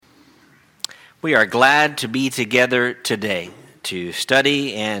We are glad to be together today to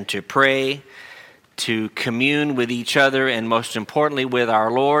study and to pray, to commune with each other, and most importantly with our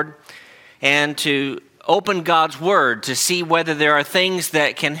Lord, and to open God's Word to see whether there are things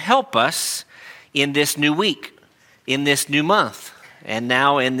that can help us in this new week, in this new month, and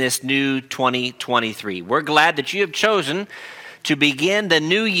now in this new 2023. We're glad that you have chosen to begin the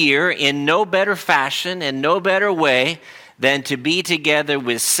new year in no better fashion and no better way than to be together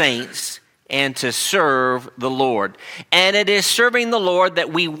with saints and to serve the Lord. And it is serving the Lord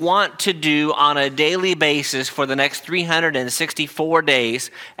that we want to do on a daily basis for the next 364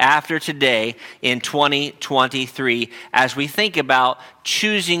 days after today in 2023 as we think about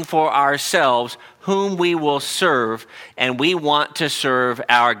choosing for ourselves whom we will serve, and we want to serve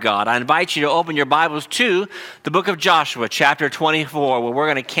our God. I invite you to open your Bibles to the book of Joshua, chapter 24, where we're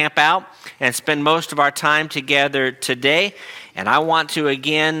going to camp out and spend most of our time together today. And I want to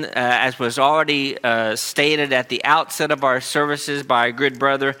again, as was already stated at the outset of our services by a good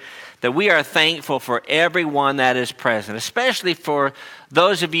brother, that we are thankful for everyone that is present, especially for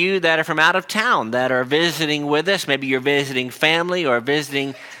those of you that are from out of town that are visiting with us. Maybe you're visiting family or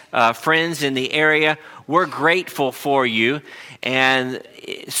visiting friends in the area. We're grateful for you, and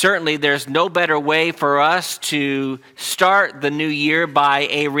certainly there's no better way for us to start the new year by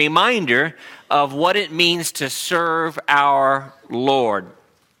a reminder of what it means to serve our Lord.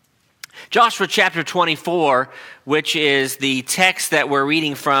 Joshua chapter 24, which is the text that we're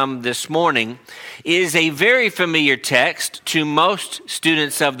reading from this morning, is a very familiar text to most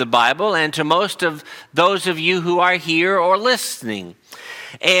students of the Bible and to most of those of you who are here or listening.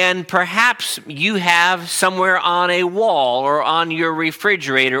 And perhaps you have somewhere on a wall or on your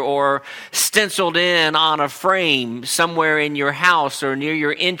refrigerator or stenciled in on a frame somewhere in your house or near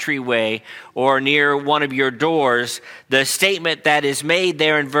your entryway or near one of your doors the statement that is made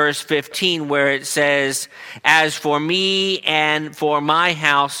there in verse 15 where it says, "As for me and for my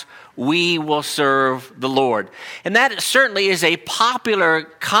house, we will serve the Lord." And that certainly is a popular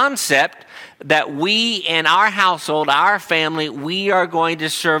concept that we in our household, our family, we are going to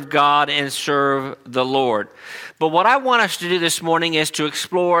serve God and serve the Lord. But what I want us to do this morning is to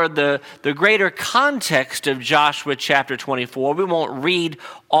explore the greater context of Joshua chapter 24. We won't read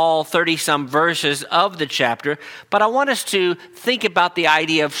all 30-some verses of the chapter, but I want us to think about the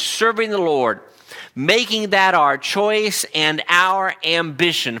idea of serving the Lord, making that our choice and our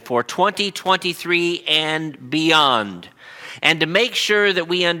ambition for 2023 and beyond, and to make sure that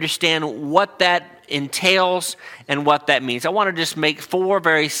we understand what that entails and what that means. I want to just make four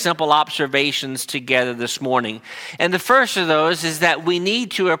very simple observations together this morning. And the first of those is that we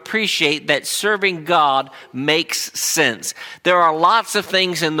need to appreciate that serving God makes sense. There are lots of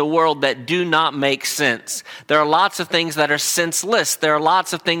things in the world that do not make sense. There are lots of things that are senseless. There are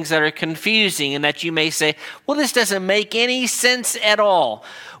lots of things that are confusing and that you may say, well, this doesn't make any sense at all.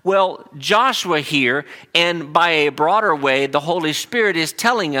 Well, Joshua here, and by a broader way, the Holy Spirit is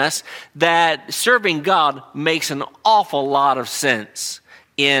telling us that serving God makes an awful lot of sense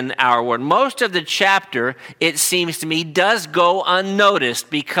in our word. Most of the chapter, it seems to me, does go unnoticed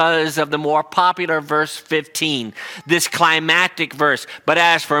because of the more popular verse 15, this climactic verse. "But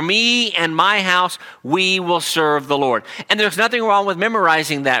as for me and my house, we will serve the Lord." And there's nothing wrong with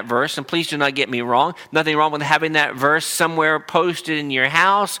memorizing that verse, and please do not get me wrong. Nothing wrong with having that verse somewhere posted in your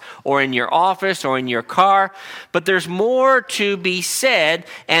house or in your office or in your car. But there's more to be said,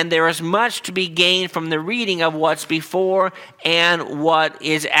 and there is much to be gained from the reading of what's before and what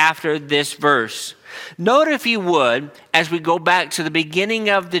is after this verse. Note, if you would, as we go back to the beginning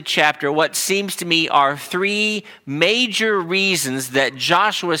of the chapter, what seems to me are three major reasons that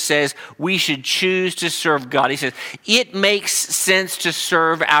Joshua says we should choose to serve God. He says, it makes sense to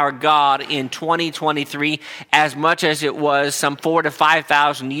serve our God in 2023 as much as it was some 4,000 to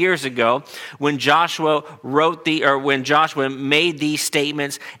 5,000 years ago when Joshua when Joshua made these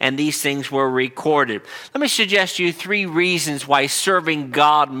statements and these things were recorded. Let me suggest to you three reasons why serving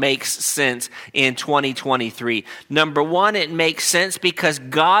God makes sense in 2023. Number one, it makes sense because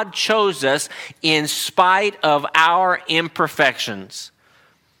God chose us in spite of our imperfections.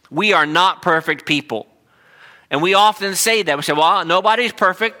 We are not perfect people. And we often say that. We say, well, nobody's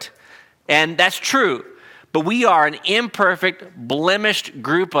perfect. And that's true. But we are an imperfect, blemished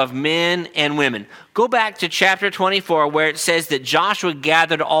group of men and women. Go back to chapter 24 where it says that Joshua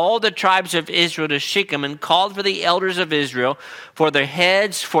gathered all the tribes of Israel to Shechem and called for the elders of Israel, for their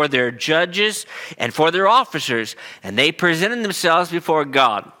heads, for their judges, and for their officers. And they presented themselves before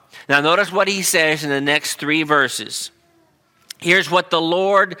God. Now notice what he says in the next three verses. Here's what the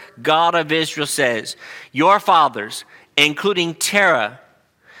Lord God of Israel says. Your fathers, including Terah,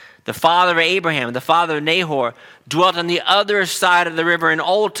 the father of Abraham, the father of Nahor, dwelt on the other side of the river in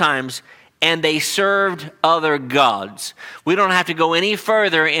old times, and they served other gods. We don't have to go any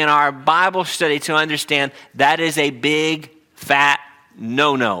further in our Bible study to understand that is a big, fat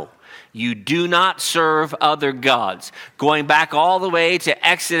no-no. You do not serve other gods. Going back all the way to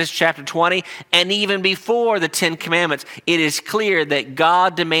Exodus chapter 20, and even before the Ten Commandments, it is clear that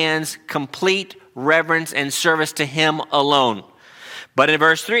God demands complete reverence and service to him alone. But in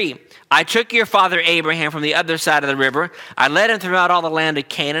verse 3, I took your father Abraham from the other side of the river. I led him throughout all the land of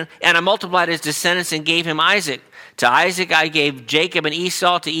Canaan, and I multiplied his descendants and gave him Isaac. To Isaac I gave Jacob and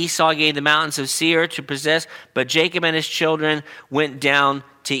Esau. To Esau I gave the mountains of Seir to possess. But Jacob and his children went down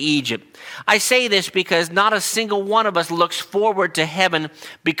to Egypt. I say this because not a single one of us looks forward to heaven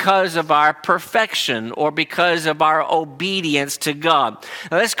because of our perfection or because of our obedience to God.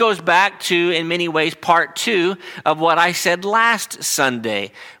 Now, this goes back to, in many ways, part 2 of what I said last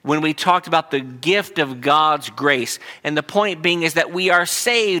Sunday when we talked about the gift of God's grace. And the point being is that we are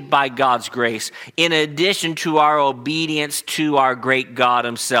saved by God's grace in addition to our obedience to our great God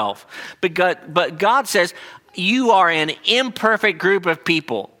himself. But God says, you are an imperfect group of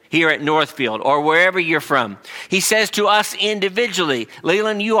people here at Northfield or wherever you're from. He says to us individually,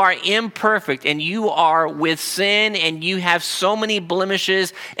 Leland, you are imperfect and you are with sin and you have so many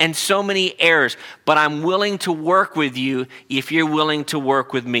blemishes and so many errors, but I'm willing to work with you if you're willing to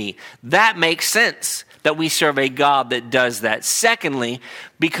work with me. That makes sense that we serve a God that does that. Secondly,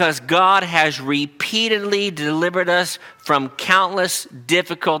 because God has repeatedly delivered us from countless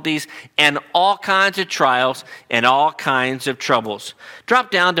difficulties and all kinds of trials and all kinds of troubles. Drop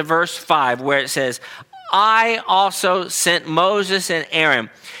down to verse 5 where it says, I also sent Moses and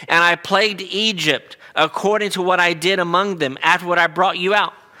Aaron, and I plagued Egypt according to what I did among them after what I brought you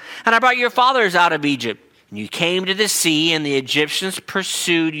out. And I brought your fathers out of Egypt. And you came to the sea, and the Egyptians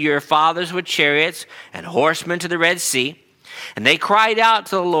pursued your fathers with chariots and horsemen to the Red Sea. And they cried out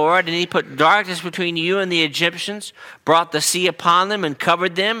to the Lord, and he put darkness between you and the Egyptians, brought the sea upon them and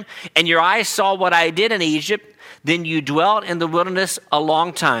covered them. And your eyes saw what I did in Egypt. Then you dwelt in the wilderness a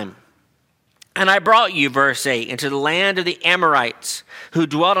long time. And I brought you, verse 8, into the land of the Amorites, who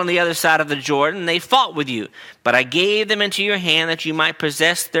dwelt on the other side of the Jordan. They fought with you, but I gave them into your hand that you might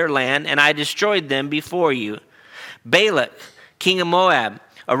possess their land, and I destroyed them before you. Balak, king of Moab,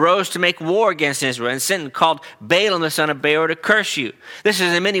 arose to make war against Israel and sent and called Balaam the son of Beor to curse you. This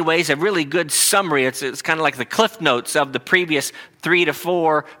is in many ways a really good summary. It's kind of like the cliff notes of the previous 3 to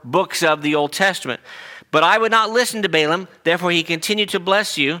 4 books of the Old Testament. But I would not listen to Balaam, therefore he continued to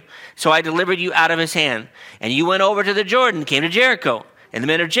bless you, so I delivered you out of his hand. And you went over to the Jordan, came to Jericho, and the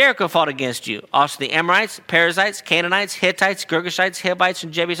men of Jericho fought against you. Also the Amorites, Perizzites, Canaanites, Hittites, Girgashites, Hivites,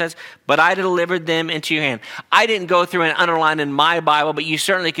 and Jebusites, but I delivered them into your hand. I didn't go through and underline in my Bible, but you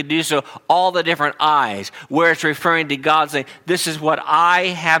certainly could do so, all the different I's, where it's referring to God saying, this is what I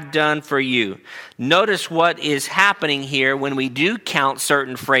have done for you. Notice what is happening here when we do count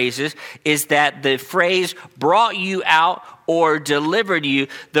certain phrases is that the phrase brought you out or delivered you,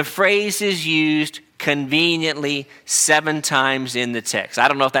 the phrase is used conveniently 7 times in the text. I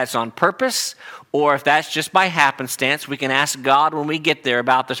don't know if that's on purpose or if that's just by happenstance. We can ask God when we get there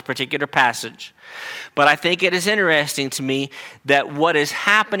about this particular passage. But I think it is interesting to me that what is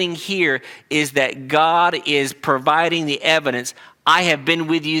happening here is that God is providing the evidence. I have been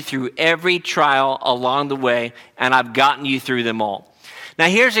with you through every trial along the way, and I've gotten you through them all. Now,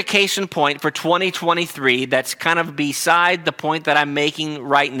 here's a case in point for 2023 that's kind of beside the point that I'm making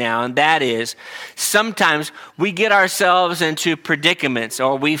right now, and that is sometimes we get ourselves into predicaments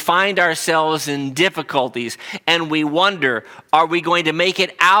or we find ourselves in difficulties, and we wonder, are we going to make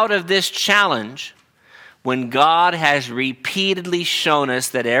it out of this challenge? When God has repeatedly shown us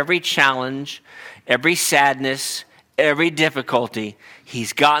that every challenge, every sadness, every difficulty,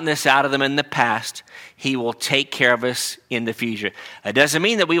 he's gotten us out of them in the past. He will take care of us in the future. It doesn't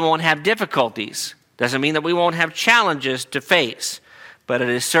mean that we won't have difficulties. Doesn't mean that we won't have challenges to face. But it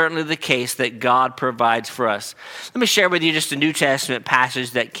is certainly the case that God provides for us. Let me share with you just a New Testament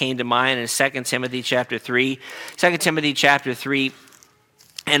passage that came to mind in 2 Timothy chapter 3. 2 Timothy chapter 3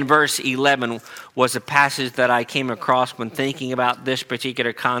 and verse 11 was a passage that I came across when thinking about this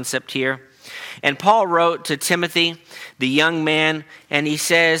particular concept here. And Paul wrote to Timothy, the young man, and he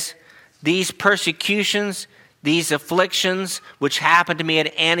says, these persecutions, these afflictions, which happened to me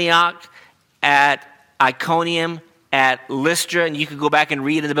at Antioch, at Iconium, at Lystra, and you can go back and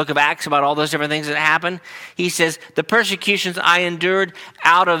read in the book of Acts about all those different things that happened. He says, the persecutions I endured,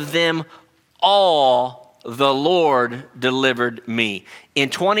 out of them all the Lord delivered me.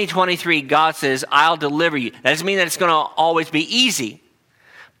 In 2023, God says, I'll deliver you. That doesn't mean that it's going to always be easy.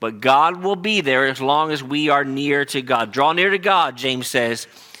 But God will be there as long as we are near to God. Draw near to God, James says,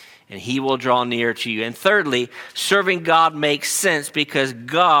 and he will draw near to you. And thirdly, serving God makes sense because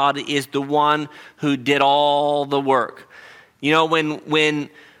God is the one who did all the work. You know, when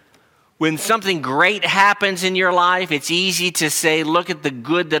something great happens in your life, it's easy to say, look at the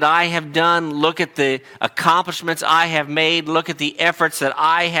good that I have done, look at the accomplishments I have made, look at the efforts that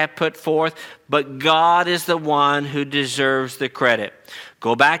I have put forth, but God is the one who deserves the credit.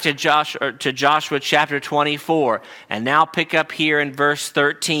 Go back to Joshua chapter 24, and now pick up here in verse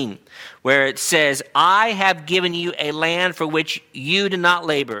 13, where it says, I have given you a land for which you did not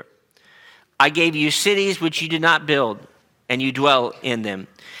labor. I gave you cities which you did not build, and you dwell in them.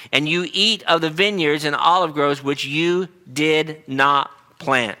 And you eat of the vineyards and olive groves which you did not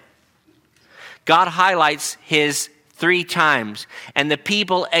plant. God highlights his 3 times, and the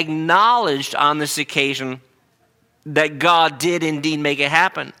people acknowledged on this occasion that God did indeed make it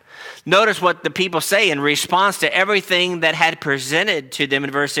happen. Notice what the people say in response to everything that had presented to them in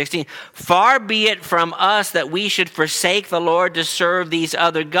verse 16. Far be it from us that we should forsake the Lord to serve these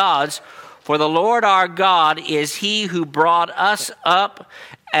other gods, for the Lord our God is he who brought us up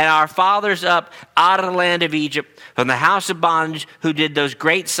and our fathers up out of the land of Egypt, from the house of bondage, who did those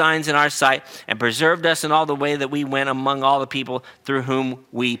great signs in our sight, and preserved us in all the way that we went among all the people through whom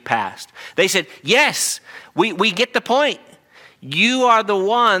we passed. They said, yes, we get the point. You are the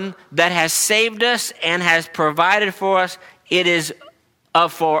one that has saved us and has provided for us. It is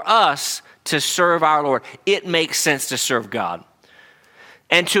for us to serve our Lord. It makes sense to serve God.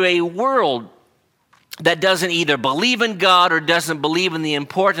 And to a world that doesn't either believe in God or doesn't believe in the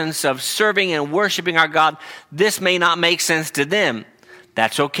importance of serving and worshiping our God, this may not make sense to them.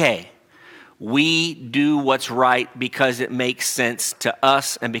 That's okay. We do what's right because it makes sense to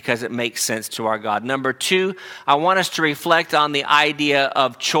us and because it makes sense to our God. Number 2, I want us to reflect on the idea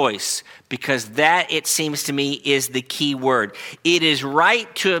of choice, because that, it seems to me, is the key word. It is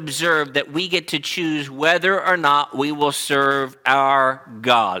right to observe that we get to choose whether or not we will serve our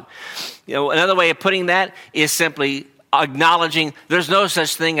God. You know, another way of putting that is simply acknowledging there's no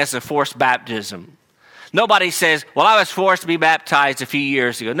such thing as a forced baptism. Nobody says, well, I was forced to be baptized a few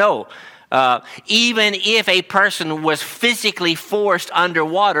years ago. No. Even if a person was physically forced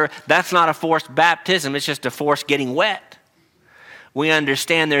underwater, that's not a forced baptism. It's just a forced getting wet. We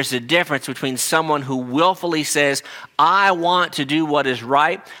understand there's a difference between someone who willfully says, I want to do what is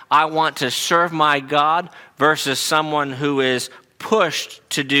right, I want to serve my God, versus someone who is pushed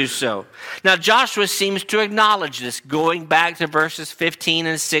to do so. Now, Joshua seems to acknowledge this, going back to verses 15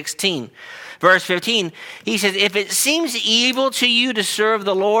 and 16. Verse 15, he says, if it seems evil to you to serve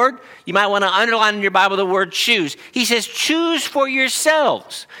the Lord, you might want to underline in your Bible the word choose. He says, choose for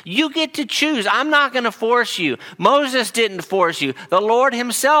yourselves. You get to choose. I'm not going to force you. Moses didn't force you. The Lord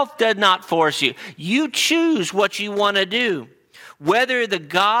himself did not force you. You choose what you want to do. Whether the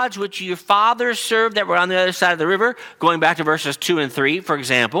gods which your fathers served that were on the other side of the river, going back to verses 2 and 3, for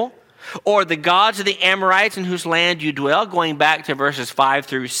example, or the gods of the Amorites in whose land you dwell, going back to verses 5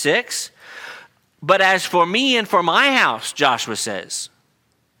 through 6, but as for me and for my house, Joshua says,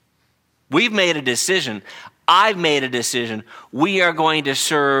 we've made a decision. I've made a decision. We are going to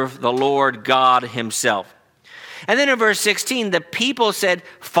serve the Lord God himself. And then in verse 16, the people said,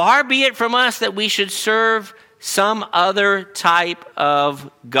 far be it from us that we should serve some other type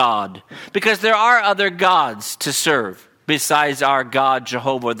of God. Because there are other gods to serve besides our God,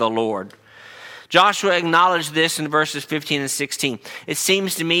 Jehovah the Lord. Joshua acknowledged this in verses 15 and 16. It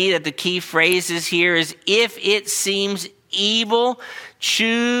seems to me that the key phrases here is, if it seems evil,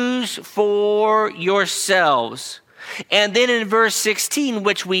 choose for yourselves. And then in verse 16,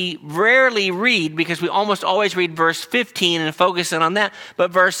 which we rarely read because we almost always read verse 15 and focus in on that,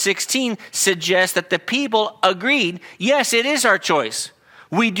 but verse 16 suggests that the people agreed, yes, it is our choice.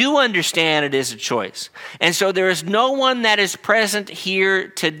 We do understand it is a choice. And so there is no one that is present here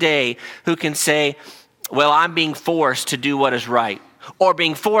today who can say, well, I'm being forced to do what is right, or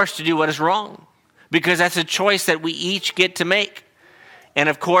being forced to do what is wrong, because that's a choice that we each get to make. And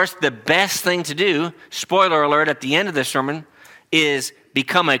of course, the best thing to do, spoiler alert at the end of the sermon, is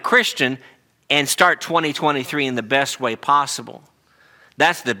become a Christian and start 2023 in the best way possible.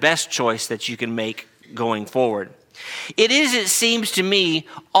 That's the best choice that you can make going forward. It is, it seems to me,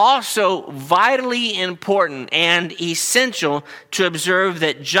 also vitally important and essential to observe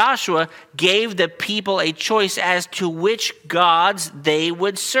that Joshua gave the people a choice as to which gods they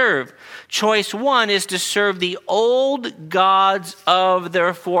would serve. Choice one is to serve the old gods of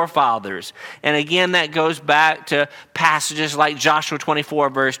their forefathers. And again, that goes back to passages like Joshua 24,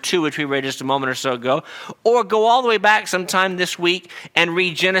 verse 2, which we read just a moment or so ago. Or go all the way back sometime this week and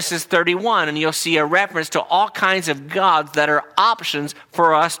read Genesis 31, and you'll see a reference to all kinds of gods that are options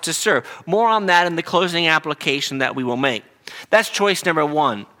for us to serve. More on that in the closing application that we will make. That's choice number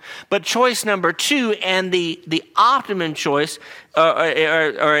one. But choice number two, and the optimum choice, another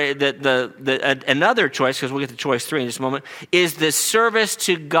choice, because we'll get to choice three in just a moment, is the service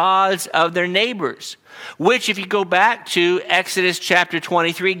to gods of their neighbors, which, if you go back to Exodus chapter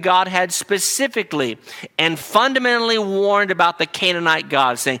 23, God had specifically and fundamentally warned about the Canaanite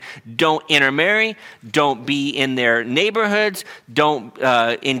gods, saying, don't intermarry, don't be in their neighborhoods, don't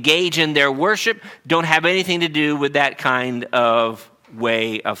engage in their worship, don't have anything to do with that kind of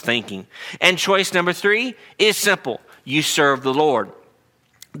way of thinking. And choice number three is simple. You serve the Lord.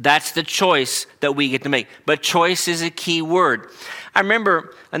 That's the choice that we get to make. But choice is a key word. I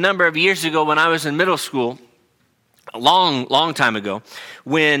remember a number of years ago when I was in middle school, a long time ago,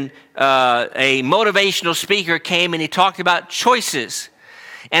 when a motivational speaker came and he talked about choices.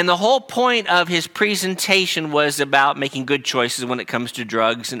 And the whole point of his presentation was about making good choices when it comes to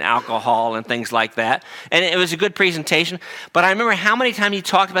drugs and alcohol and things like that. And it was a good presentation. But I remember how many times he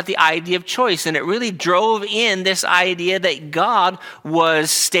talked about the idea of choice. And it really drove in this idea that God was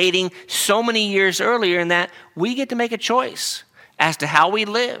stating so many years earlier, in that we get to make a choice as to how we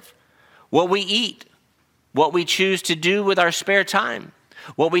live, what we eat, what we choose to do with our spare time,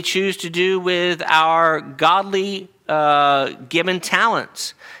 what we choose to do with our godly given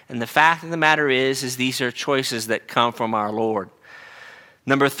talents. And the fact of the matter is these are choices that come from our Lord.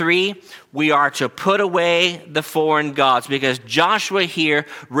 Number three, we are to put away the foreign gods, because Joshua here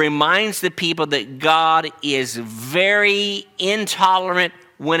reminds the people that God is very intolerant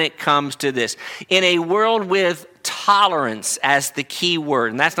when it comes to this. In a world with tolerance as the key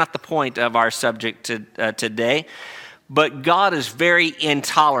word, and that's not the point of our subject today, but God is very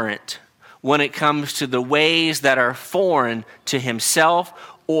intolerant when it comes to the ways that are foreign to himself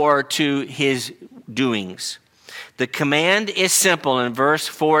or to his doings. The command is simple in verse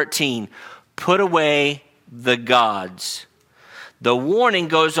 14. Put away the gods. The warning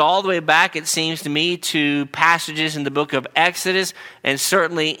goes all the way back, it seems to me, to passages in the book of Exodus, and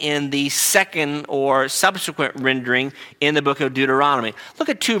certainly in the second or subsequent rendering in the book of Deuteronomy. Look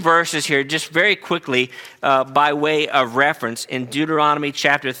at two verses here just very quickly by way of reference. In Deuteronomy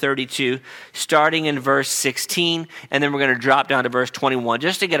chapter 32, starting in verse 16, and then we're going to drop down to verse 21,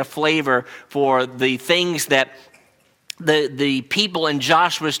 just to get a flavor for the things that the people in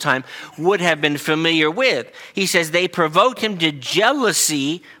Joshua's time would have been familiar with. He says, they provoked him to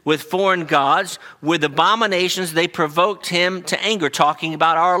jealousy with foreign gods. With abominations, they provoked him to anger, talking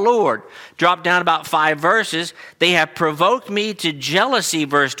about our Lord. Drop down about 5 verses. They have provoked me to jealousy,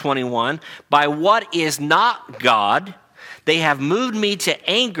 verse 21, by what is not God. They have moved me to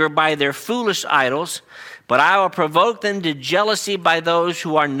anger by their foolish idols. But I will provoke them to jealousy by those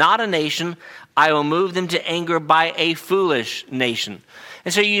who are not a nation. I will move them to anger by a foolish nation.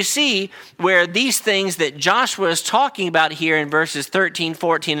 And so you see where these things that Joshua is talking about here in verses 13,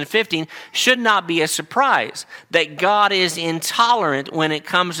 14, and 15 should not be a surprise, that God is intolerant when it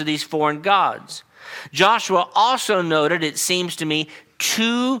comes to these foreign gods. Joshua also noted, it seems to me,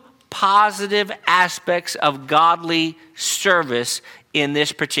 2 positive aspects of godly service in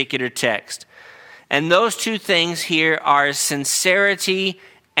this particular text. And those 2 things here are sincerity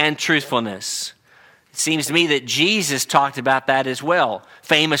and truthfulness. It seems to me that Jesus talked about that as well,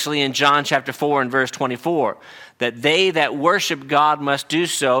 famously in John chapter 4 and verse 24, that they that worship God must do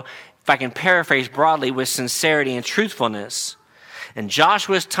so, if I can paraphrase broadly, with sincerity and truthfulness. And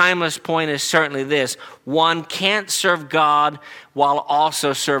Joshua's timeless point is certainly this: one can't serve God while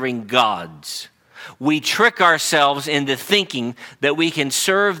also serving gods. We trick ourselves into thinking that we can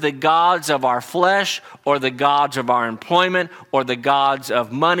serve the gods of our flesh, or the gods of our employment, or the gods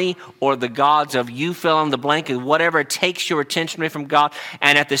of money, or the gods of you fill in the blank, and whatever takes your attention away from God,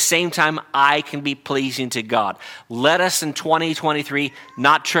 and at the same time, I can be pleasing to God. Let us in 2023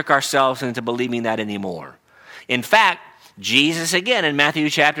 not trick ourselves into believing that anymore. In fact, Jesus, again, in Matthew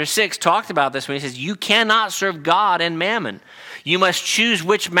chapter 6, talked about this when he says, you cannot serve God and mammon. You must choose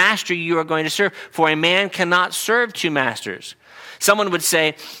which master you are going to serve, for a man cannot serve 2 masters. Someone would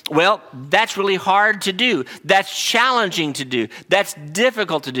say, well, that's really hard to do. That's challenging to do. That's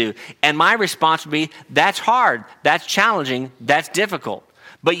difficult to do. And my response would be, that's hard. That's challenging. That's difficult.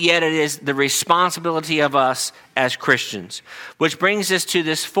 But yet it is the responsibility of us as Christians. Which brings us to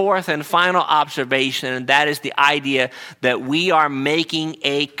this fourth and final observation, and that is the idea that we are making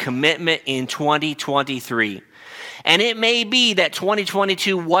a commitment in 2023. And it may be that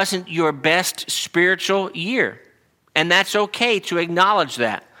 2022 wasn't your best spiritual year. And that's okay to acknowledge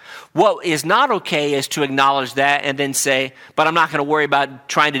that. What is not okay is to acknowledge that and then say, but I'm not going to worry about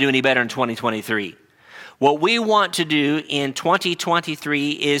trying to do any better in 2023. What we want to do in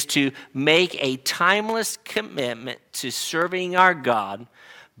 2023 is to make a timeless commitment to serving our God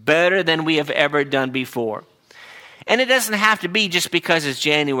better than we have ever done before. And it doesn't have to be just because it's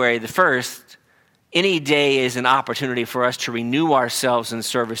January the 1st. Any day is an opportunity for us to renew ourselves in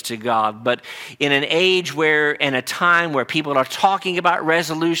service to God. But in an age and a time where people are talking about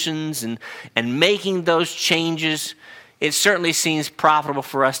resolutions and making those changes, it certainly seems profitable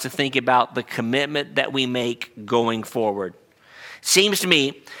for us to think about the commitment that we make going forward. Seems to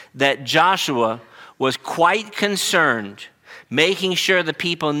me that Joshua was quite concerned, making sure the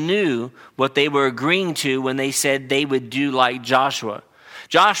people knew what they were agreeing to when they said they would do like Joshua.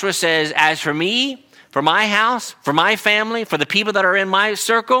 Joshua says, as for me, for my house, for my family, for the people that are in my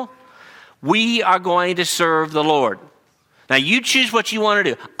circle, we are going to serve the Lord. Now, you choose what you want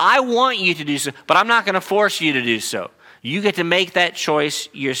to do. I want you to do so, but I'm not going to force you to do so. You get to make that choice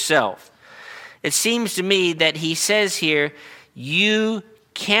yourself. It seems to me that he says here, you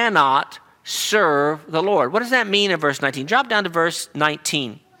cannot serve the Lord. What does that mean in verse 19? Drop down to verse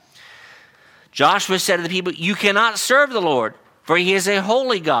 19. Joshua said to the people, you cannot serve the Lord, for he is a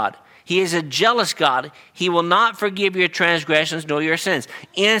holy God. He is a jealous God. He will not forgive your transgressions nor your sins.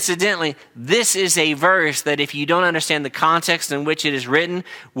 Incidentally, this is a verse that if you don't understand the context in which it is written,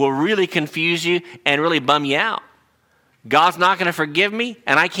 will really confuse you and really bum you out. God's not going to forgive me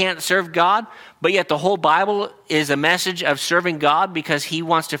and I can't serve God, but yet the whole Bible is a message of serving God because he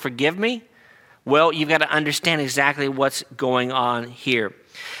wants to forgive me? Well, you've got to understand exactly what's going on here.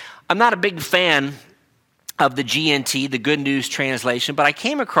 I'm not a big fan of the GNT, the Good News Translation, but I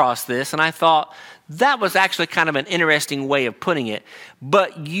came across this and I thought that was actually kind of an interesting way of putting it.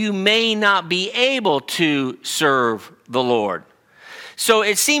 But you may not be able to serve the Lord. So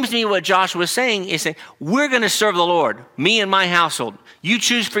it seems to me what Joshua was saying is saying, we're going to serve the Lord, me and my household. You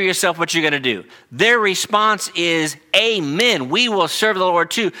choose for yourself what you're going to do. Their response is, amen, we will serve the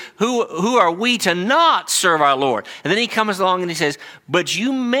Lord too. Who are we to not serve our Lord? And then he comes along and he says, but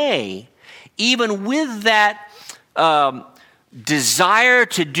you may, even with that desire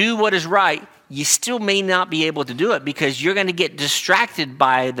to do what is right, you still may not be able to do it because you're going to get distracted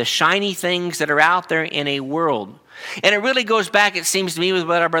by the shiny things that are out there in a world. And it really goes back, it seems to me, with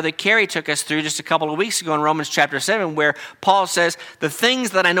what our brother Kerry took us through just a couple of weeks ago in Romans chapter 7, where Paul says, the things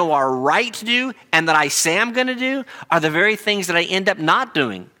that I know are right to do and that I say I'm going to do are the very things that I end up not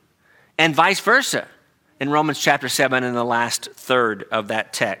doing, and vice versa in Romans chapter 7 in the last third of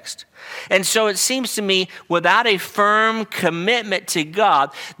that text. And so it seems to me, without a firm commitment to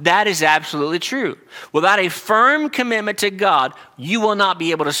God, that is absolutely true. Without a firm commitment to God, you will not be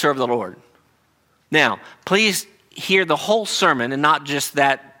able to serve the Lord. Now, please hear the whole sermon and not just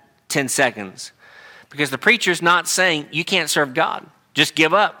that 10 seconds. Because the preacher's not saying you can't serve God. Just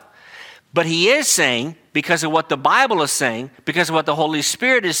give up. But he is saying, because of what the Bible is saying, because of what the Holy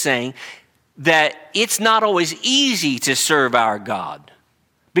Spirit is saying, that it's not always easy to serve our God.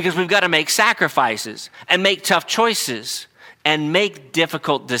 Because we've got to make sacrifices and make tough choices and make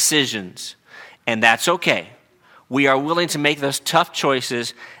difficult decisions. And that's okay. We are willing to make those tough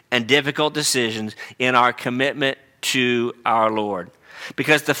choices and difficult decisions in our commitment to our Lord.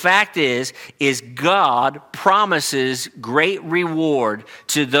 Because the fact is God promises great reward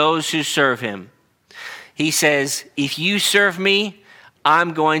to those who serve him. He says, if you serve me,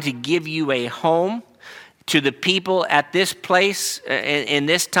 I'm going to give you a home. To the people at this place in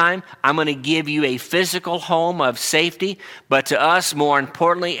this time, I'm going to give you a physical home of safety, but to us, more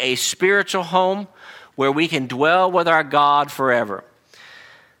importantly, a spiritual home where we can dwell with our God forever.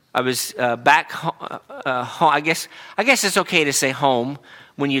 I was back home. I guess it's okay to say home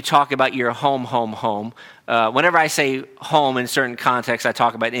when you talk about your home. Whenever I say home in certain contexts, I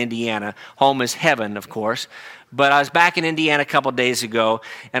talk about Indiana. Home is heaven, of course. But I was back in Indiana a couple days ago,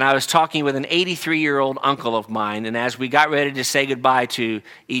 and I was talking with an 83-year-old uncle of mine, and as we got ready to say goodbye to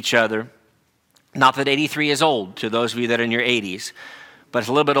each other, not that 83 is old to those of you that are in your 80s, but it's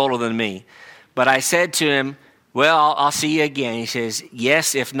a little bit older than me. But I said to him, well, I'll see you again. He says,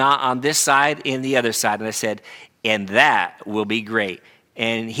 yes, if not on this side, in the other side. And I said, and that will be great.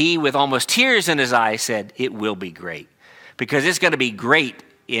 And he, with almost tears in his eyes, said, it will be great, because it's going to be great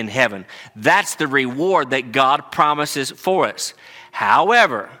in heaven. That's the reward that God promises for us.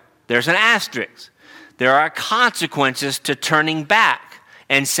 However, there's an asterisk. There are consequences to turning back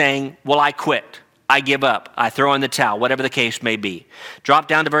and saying, well, I quit. I give up. I throw in the towel, whatever the case may be. Drop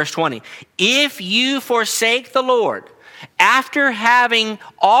down to verse 20. If you forsake the Lord, after having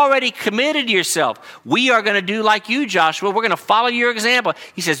already committed yourself, we are going to do like you, Joshua. We're going to follow your example.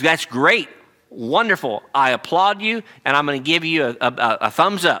 He says, that's great. Wonderful. I applaud you, and I'm going to give you a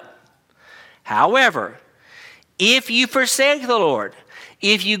thumbs up. However, if you forsake the Lord,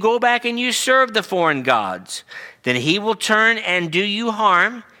 if you go back and you serve the foreign gods, then he will turn and do you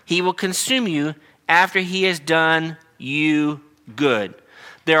harm. He will consume you after he has done you good.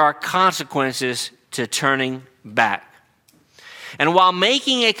 There are consequences to turning back. And while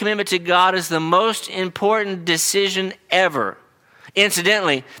making a commitment to God is the most important decision ever,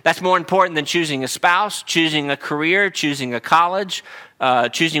 incidentally, that's more important than choosing a spouse, choosing a career, choosing a college,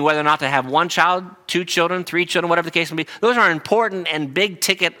 choosing whether or not to have one child, 2 children, 3 children, whatever the case may be. Those are important and big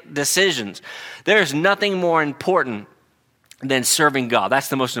ticket decisions. There's nothing more important than serving God. That's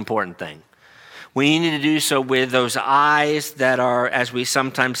the most important thing. We need to do so with those eyes that are, as we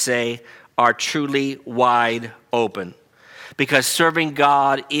sometimes say, are truly wide open. Because serving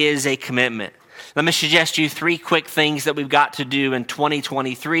God is a commitment. Let me suggest to you 3 quick things that we've got to do in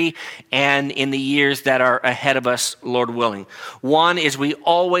 2023 and in the years that are ahead of us, Lord willing. One is we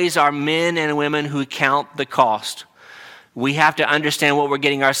always are men and women who count the cost. We have to understand what we're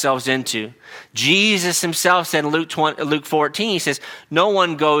getting ourselves into. Jesus himself said in Luke 14, he says, no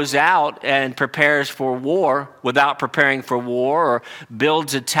one goes out and prepares for war without preparing for war, or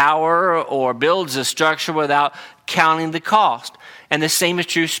builds a tower or builds a structure without counting the cost. And the same is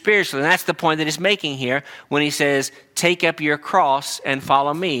true spiritually. And that's the point that he's making here when he says, take up your cross and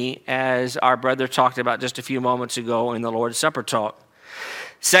follow me, as our brother talked about just a few moments ago in the Lord's Supper talk.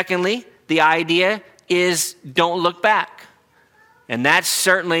 Secondly, the idea is don't look back. And that's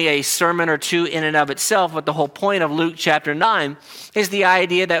certainly a sermon or two in and of itself, but the whole point of Luke chapter 9 is the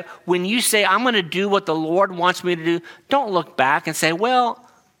idea that when you say, I'm going to do what the Lord wants me to do, don't look back and say, well,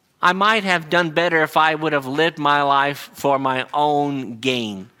 I might have done better if I would have lived my life for my own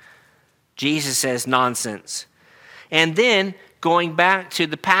gain. Jesus says nonsense. And then going back to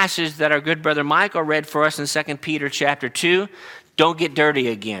the passage that our good brother Michael read for us in 2 Peter chapter 2, don't get dirty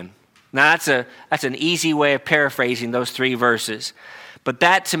again. Now, that's an easy way of paraphrasing those 3 verses. But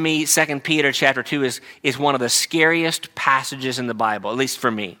that, to me, 2 Peter chapter 2 is one of the scariest passages in the Bible, at least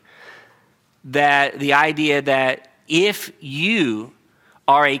for me. That the idea that if you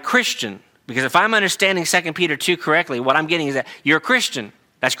are a Christian, because if I'm understanding 2 Peter 2 correctly, what I'm getting is that you're a Christian.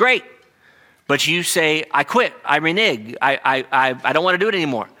 That's great. But you say, I quit, I renege, I don't want to do it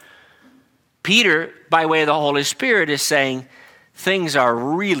anymore. Peter, by way of the Holy Spirit, is saying, things are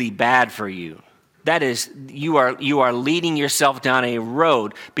really bad for you. That is, you are leading yourself down a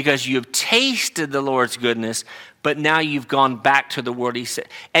road because you've tasted the Lord's goodness, but now you've gone back to the word he said.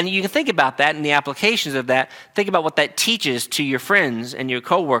 And you can think about that and the applications of that. Think about what that teaches to your friends and your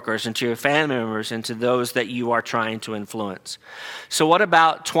coworkers and to your family members and to those that you are trying to influence. So what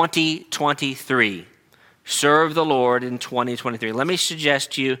about 2023? Serve the Lord in 2023. Let me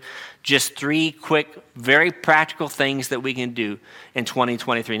suggest to you just 3 quick, very practical things that we can do in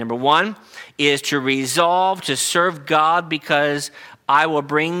 2023. Number 1 is to resolve to serve God because I will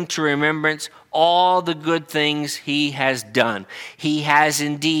bring to remembrance all the good things he has done. He has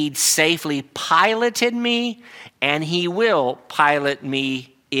indeed safely piloted me, and he will pilot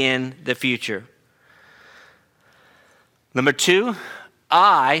me in the future. Number 2,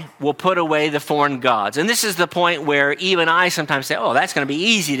 I will put away the foreign gods. And this is the point where even I sometimes say, oh, that's going to be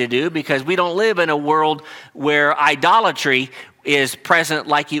easy to do because we don't live in a world where idolatry is present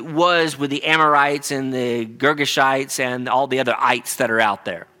like it was with the Amorites and the Girgashites and all the other ites that are out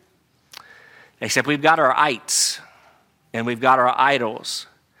there. Except we've got our ites and we've got our idols.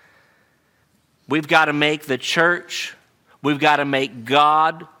 We've got to make the church, we've got to make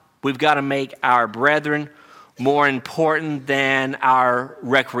God, we've got to make our brethren more important than our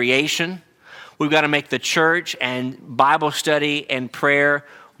recreation. We've got to make the church and Bible study and prayer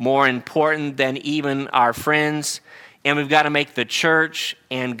more important than even our friends. And we've got to make the church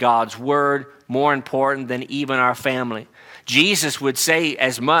and God's word more important than even our family. Jesus would say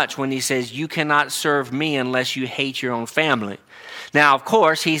as much when he says, you cannot serve me unless you hate your own family. Now, of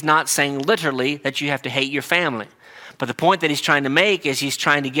course, he's not saying literally that you have to hate your family. But the point that he's trying to make is he's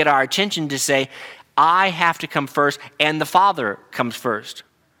trying to get our attention to say, I have to come first, and the Father comes first.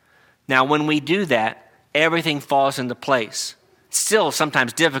 Now, when we do that, everything falls into place. Still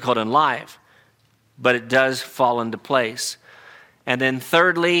sometimes difficult in life, but it does fall into place. And then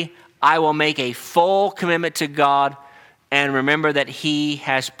thirdly, I will make a full commitment to God and remember that He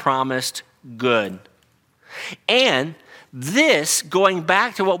has promised good. And this, going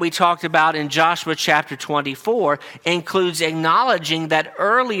back to what we talked about in Joshua chapter 24, includes acknowledging that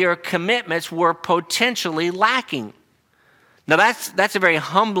earlier commitments were potentially lacking. Now that's a very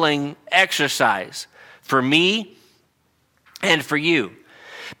humbling exercise for me and for you.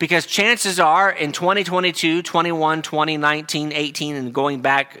 Because chances are in 2022, 21, 2019, 18, and going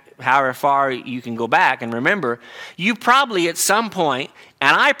back however far you can go back and remember, you probably at some point,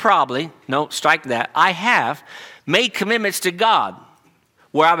 and I probably, no, strike that, I have made commitments to God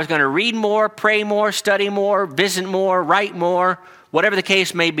where I was going to read more, pray more, study more, visit more, write more, whatever the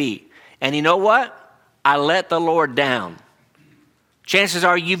case may be. And you know what? I let the Lord down. Chances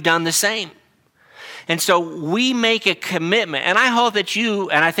are you've done the same. And so we make a commitment, and I hope that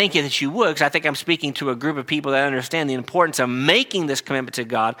you, and I think that you would, because I think I'm speaking to a group of people that understand the importance of making this commitment to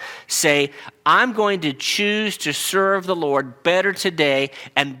God, say, I'm going to choose to serve the Lord better today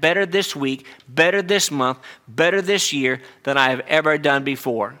and better this week, better this month, better this year than I have ever done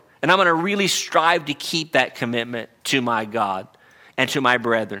before. And I'm going to really strive to keep that commitment to my God and to my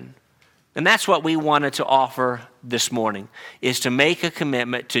brethren. And that's what we wanted to offer this morning, is to make a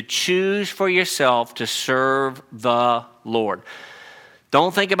commitment to choose for yourself to serve the Lord.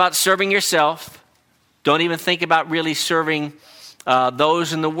 Don't think about serving yourself. Don't even think about really serving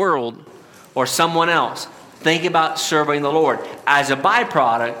those in the world or someone else. Think about serving the Lord. As a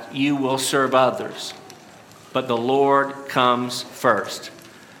byproduct, you will serve others. But the Lord comes first.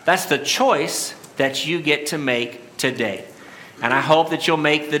 That's the choice that you get to make today. And I hope that you'll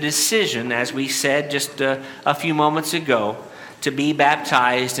make the decision, as we said just a few moments ago, to be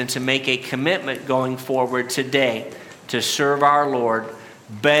baptized and to make a commitment going forward today to serve our Lord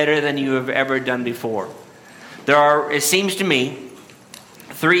better than you have ever done before. There are, it seems to me,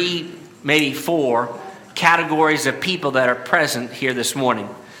 3, maybe 4 categories of people that are present here this morning.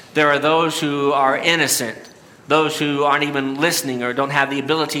 There are those who are innocent, those who aren't even listening or don't have the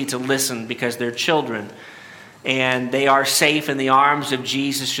ability to listen because they're children. And they are safe in the arms of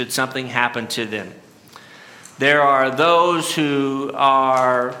Jesus should something happen to them. There are those who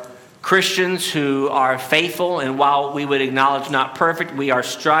are Christians who are faithful, and while we would acknowledge not perfect, we are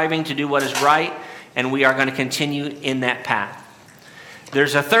striving to do what is right, and we are going to continue in that path.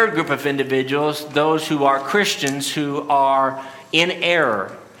 There's a third group of individuals, those who are Christians who are in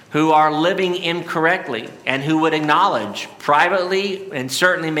error, who are living incorrectly, and who would acknowledge privately and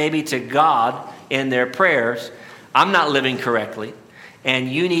certainly maybe to God in their prayers, I'm not living correctly, and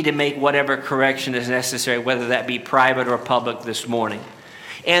you need to make whatever correction is necessary, whether that be private or public this morning.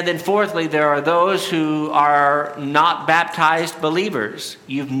 And then fourthly, there are those who are not baptized believers.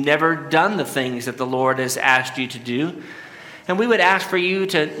 You've never done the things that the Lord has asked you to do. And we would ask for you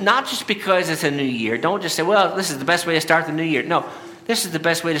to, not just because it's a new year, don't just say, well, this is the best way to start the new year. No, this is the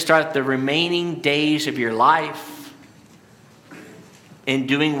best way to start the remaining days of your life in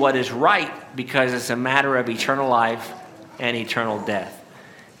doing what is right, because it's a matter of eternal life and eternal death.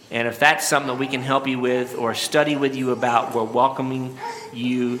 And if that's something that we can help you with or study with you about, we're welcoming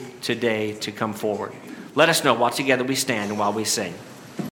you today to come forward. Let us know while together we stand and while we sing.